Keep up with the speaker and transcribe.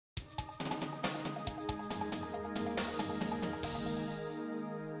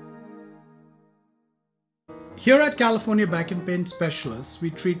Here at California Back and Pain Specialists,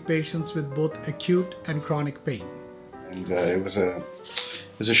 we treat patients with both acute and chronic pain. And it was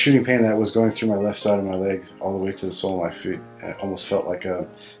a shooting pain that was going through my left side of my leg all the way to the sole of my feet. And it almost felt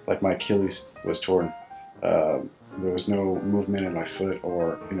like my Achilles was torn. There was no movement in my foot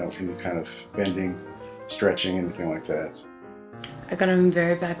or any kind of bending, stretching, anything like that. I got in a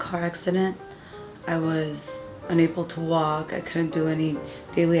very bad car accident. I was unable to walk. I couldn't do any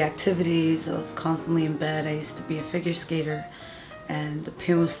daily activities. I was constantly in bed. I used to be a figure skater, and the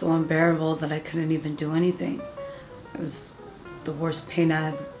pain was so unbearable that I couldn't even do anything. It was the worst pain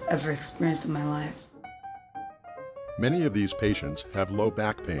I've ever experienced in my life. Many of these patients have low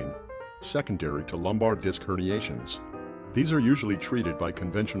back pain, secondary to lumbar disc herniations. These are usually treated by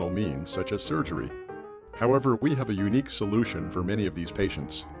conventional means such as surgery. However, we have a unique solution for many of these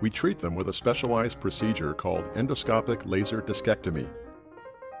patients. We treat them with a specialized procedure called endoscopic laser discectomy.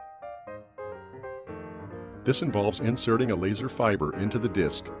 This involves inserting a laser fiber into the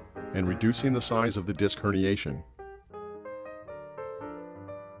disc and reducing the size of the disc herniation.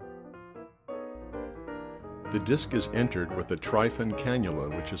 The disc is entered with a trifin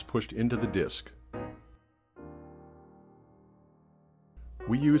cannula, which is pushed into the disc.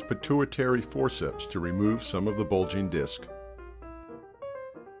 We use pituitary forceps to remove some of the bulging disc.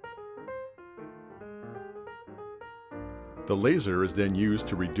 The laser is then used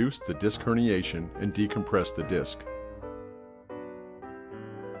to reduce the disc herniation and decompress the disc.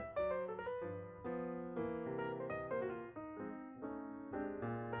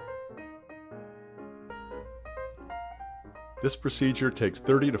 This procedure takes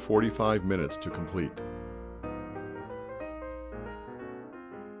 30 to 45 minutes to complete.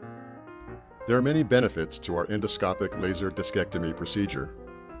 There are many benefits to our endoscopic laser discectomy procedure.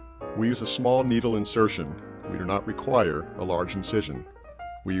 We use a small needle insertion. We do not require a large incision.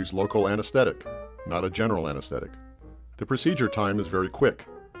 We use local anesthetic, not a general anesthetic. The procedure time is very quick,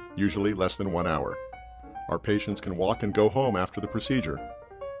 usually less than 1 hour. Our patients can walk and go home after the procedure.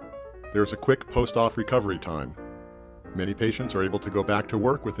 There is a quick post-op recovery time. Many patients are able to go back to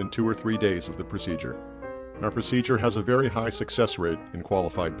work within 2 or 3 days of the procedure. Our procedure has a very high success rate in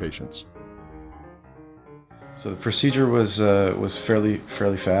qualified patients. So the procedure was fairly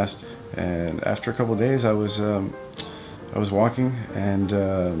fast, and after a couple of days, I was walking, and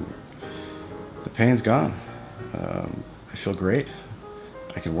the pain's gone. I feel great.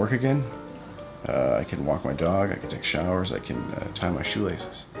 I can work again. I can walk my dog. I can take showers. I can tie my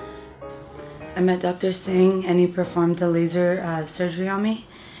shoelaces. I met Dr. Singh, and he performed the laser surgery on me,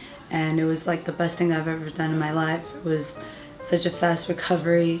 and it was like the best thing I've ever done in my life. It was such a fast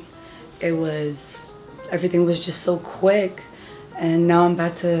recovery. Everything was just so quick, and now I'm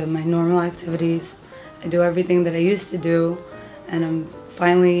back to my normal activities. I do everything that I used to do, and I'm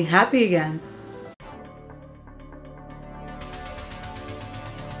finally happy again.